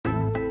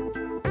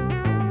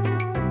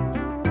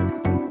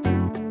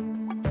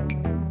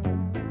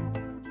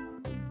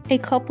A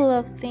couple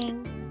of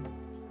things.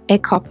 A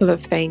couple of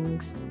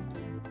things.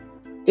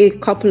 A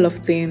couple of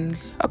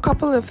things. A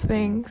couple of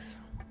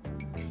things.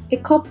 A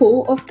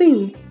couple of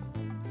things.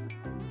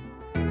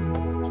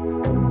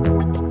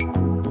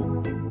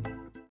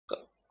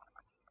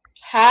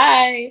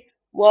 Hi,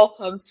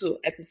 welcome to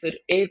episode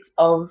 8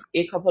 of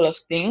A Couple of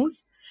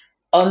Things.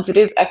 On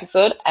today's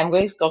episode, I'm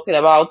going to be talking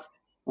about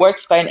where to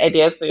find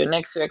ideas for your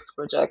next UX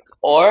project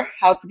or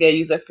how to get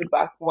user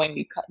feedback when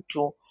you can't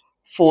do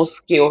full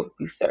scale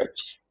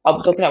research. I'll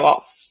be talking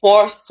about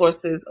 4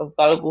 sources of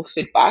valuable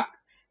feedback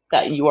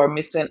that you are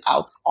missing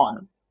out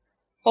on.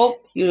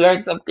 Hope you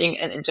learned something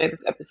and enjoyed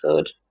this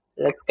episode.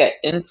 Let's get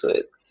into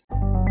it.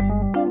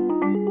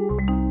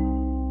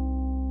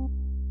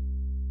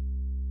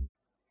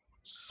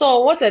 So,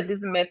 what are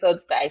these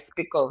methods that I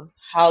speak of?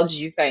 How do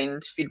you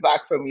find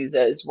feedback from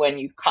users when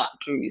you can't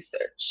do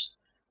research?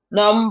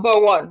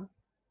 Number one,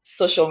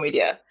 social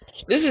media.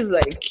 This is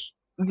like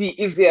the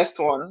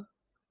easiest one.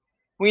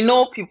 We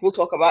know people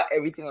talk about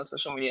everything on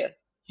social media.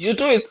 You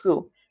do it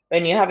too.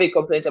 When you have a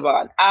complaint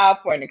about an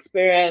app or an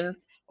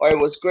experience, or it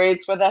was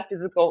great, whether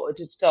physical or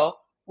digital,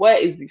 where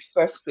is the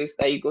first place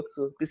that you go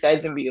to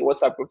besides maybe your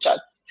WhatsApp group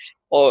chats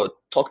or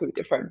talking with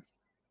your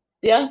friends?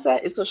 The answer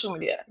is social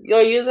media.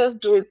 Your users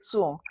do it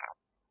too.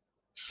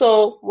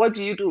 So what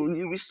do?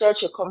 You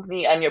research your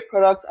company and your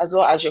products as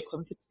well as your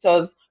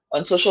competitors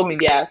on social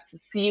media to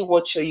see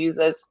what your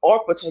users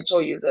or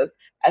potential users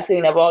are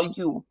saying about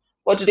you.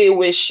 What do they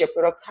wish your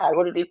product had?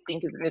 What do they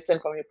think is missing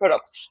from your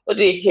product? What do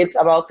they hate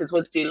about it?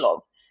 What do they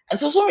love? And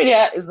social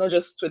media is not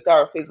just Twitter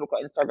or Facebook or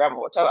Instagram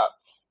or whatever.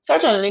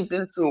 Search on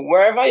LinkedIn too,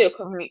 wherever your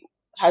company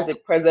has a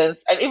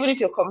presence. And even if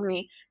your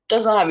company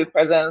doesn't have a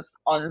presence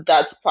on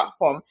that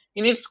platform,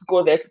 you need to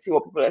go there to see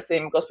what people are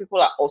saying because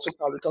people are also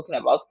probably talking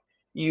about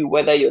you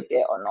whether you're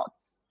there or not.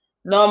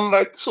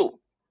 Number 2,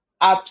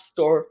 App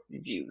Store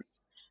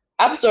reviews.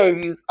 App Store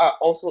reviews are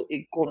also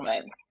a gold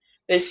mine.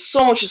 There's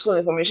so much useful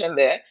information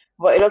there,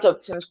 but a lot of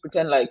teams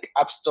pretend like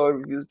App Store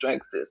reviews don't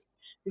exist.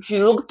 If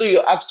you look through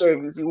your App Store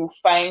reviews, you will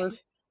find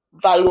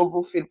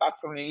valuable feedback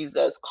from your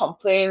users,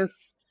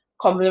 complaints,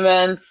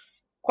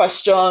 compliments,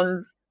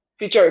 questions,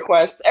 feature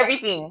requests,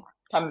 everything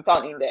can be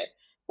found in there.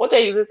 What are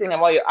users saying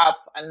about your app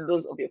and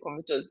those of your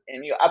computers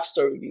in your App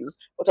Store reviews?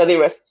 What are they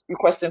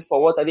requesting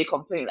for? What are they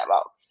complaining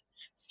about?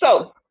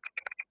 So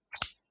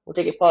we'll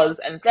take a pause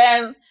and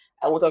then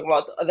I will talk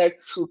about the other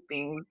 2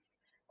 things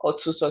or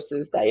 2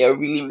 sources that you're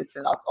really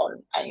missing out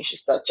on and you should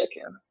start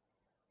checking.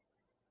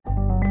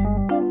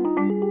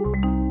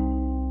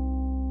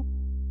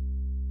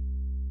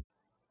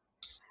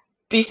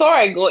 Before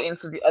I go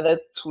into the other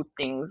 2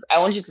 things, I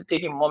want you to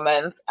take a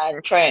moment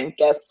and try and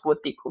guess what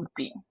they could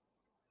be.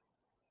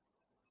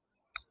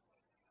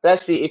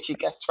 Let's see if you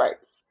guessed right.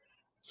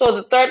 So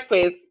the third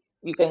place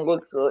you can go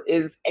to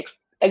is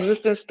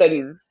existing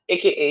studies,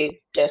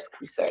 aka desk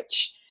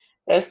research.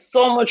 There's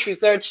so much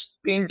research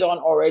being done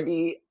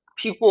already.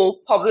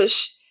 People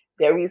publish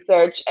their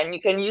research, and you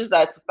can use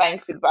that to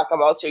find feedback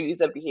about your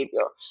user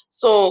behavior.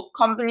 So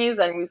companies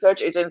and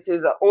research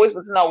agencies are always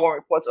putting out one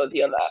report or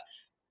the other.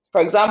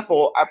 For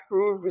example,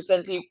 Approve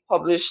recently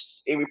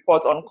published a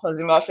report on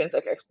consumer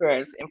fintech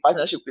experience in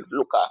partnership with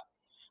Luca.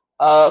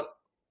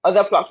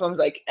 Other platforms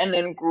like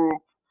NN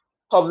Group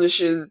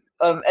publishes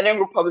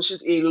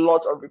a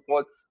lot of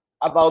reports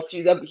about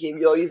user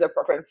behavior, user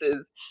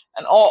preferences,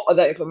 and all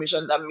other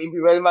information that may be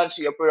relevant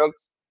to your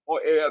product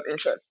or area of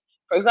interest.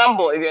 For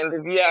example, if you're in the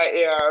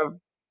VR, AR,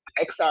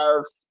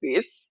 XR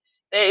space,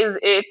 there is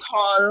a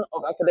ton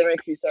of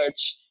academic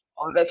research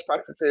on best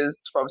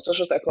practices from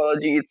social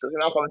psychology to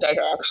human computer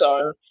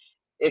interaction.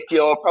 If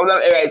your problem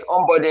area is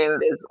onboarding,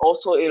 there's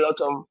also a lot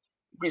of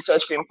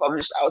research being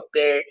published out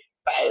there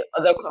by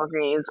other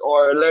companies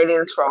or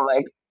learnings from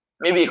like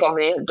maybe a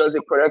company does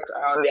a product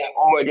around their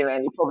onboarding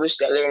and they publish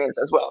their learnings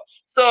as well.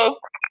 So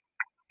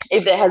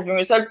if there has been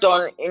research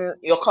done in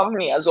your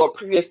company as well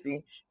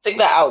previously, take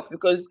that out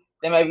because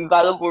there might be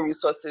valuable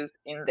resources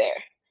in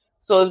there.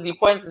 So the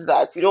point is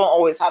that you don't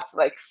always have to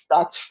like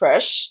start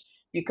fresh.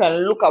 You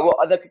can look at what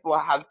other people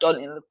have done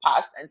in the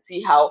past and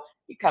see how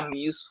it can be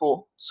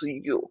useful to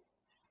you.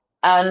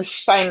 And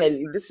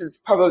finally, this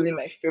is probably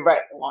my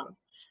favorite one,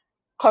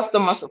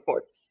 customer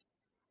support.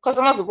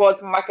 Customer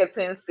support,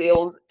 marketing,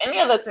 sales, any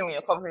other team in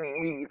your company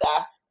really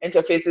that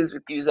interfaces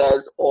with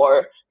users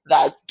or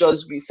that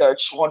does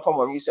research, one form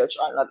of research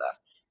or another.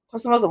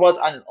 Customer support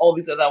and all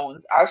these other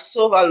ones are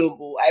so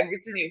valuable. I've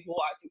written a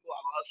whole article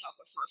about how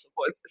customer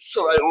support is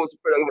so valuable to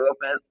product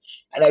development,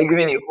 and I've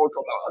given a whole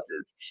talk about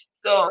it.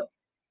 So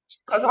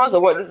customer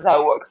support, this is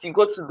how it works. You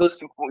go to those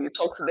people, you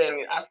talk to them,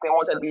 you ask them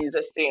what are the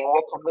users saying,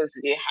 what problems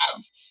do they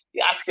have.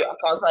 You ask your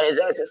accounts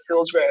managers, your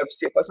sales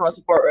reps, your customer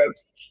support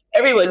reps,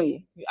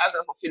 everybody. You ask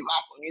them for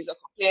feedback on user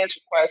complaints,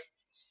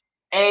 requests,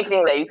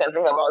 anything that you can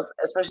think about,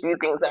 especially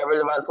things that are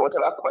relevant to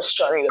whatever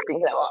question you're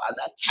thinking about at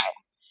that time.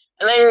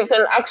 And then you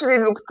can actually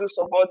look through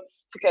support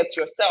tickets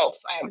yourself.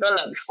 I have done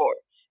that before.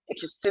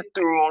 Like you sit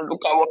through,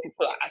 look at what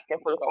people are asking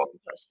for, look at what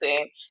people are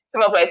saying.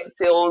 Same applies to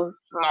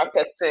sales,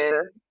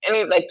 marketing,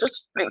 any like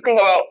just think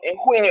about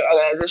who in your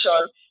organization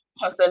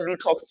constantly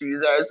talks to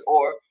users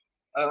or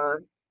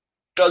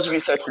does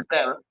research with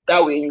them.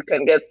 That way you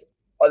can get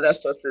other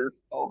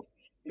sources of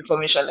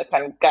information that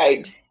can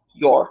guide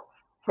your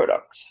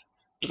product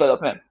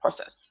development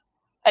process.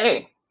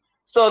 Anyway,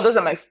 so those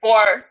are my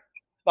 4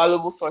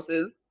 valuable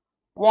sources.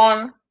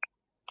 1,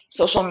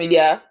 social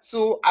media.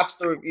 2, App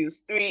Store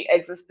reviews. 3,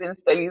 existing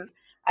studies.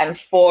 And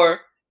 4,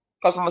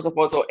 customer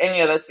support or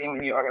any other team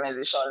in your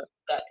organization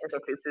that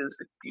interfaces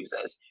with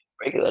users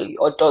regularly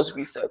or does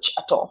research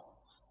at all.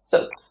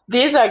 So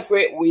these are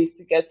great ways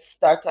to get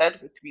started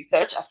with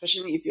research,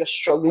 especially if you're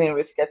struggling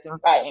with getting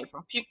buy-in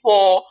from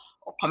people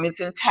or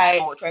committing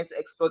time or trying to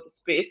explore the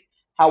space.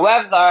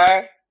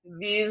 However,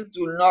 these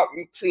do not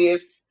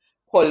replace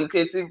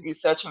qualitative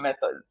research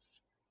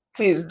methods.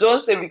 Please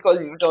don't say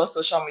because you've done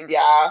social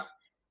media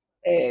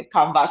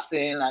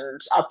canvassing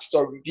and app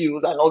store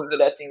reviews and all these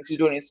other things, you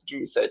don't need to do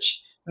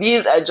research.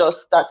 These are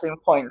just starting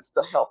points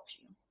to help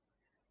you.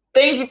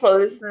 Thank you for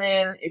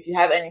listening. If you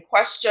have any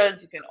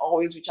questions, you can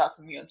always reach out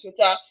to me on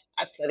Twitter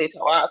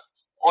 @Ladetawak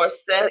or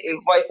send a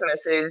voice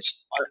message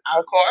on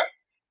Anchor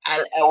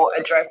and I will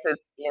address it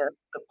in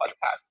the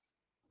podcast.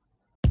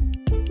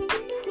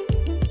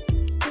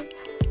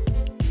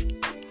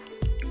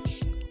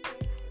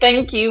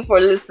 Thank you for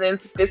listening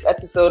to this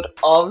episode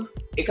of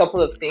A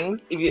Couple of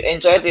Things. If you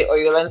enjoyed it or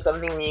you learned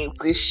something new,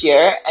 please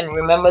share and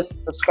remember to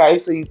subscribe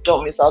so you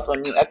don't miss out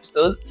on new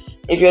episodes.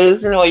 If you're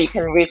listening or you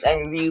can rate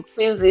and review,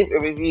 please leave a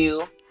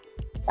review.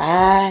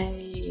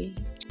 Bye.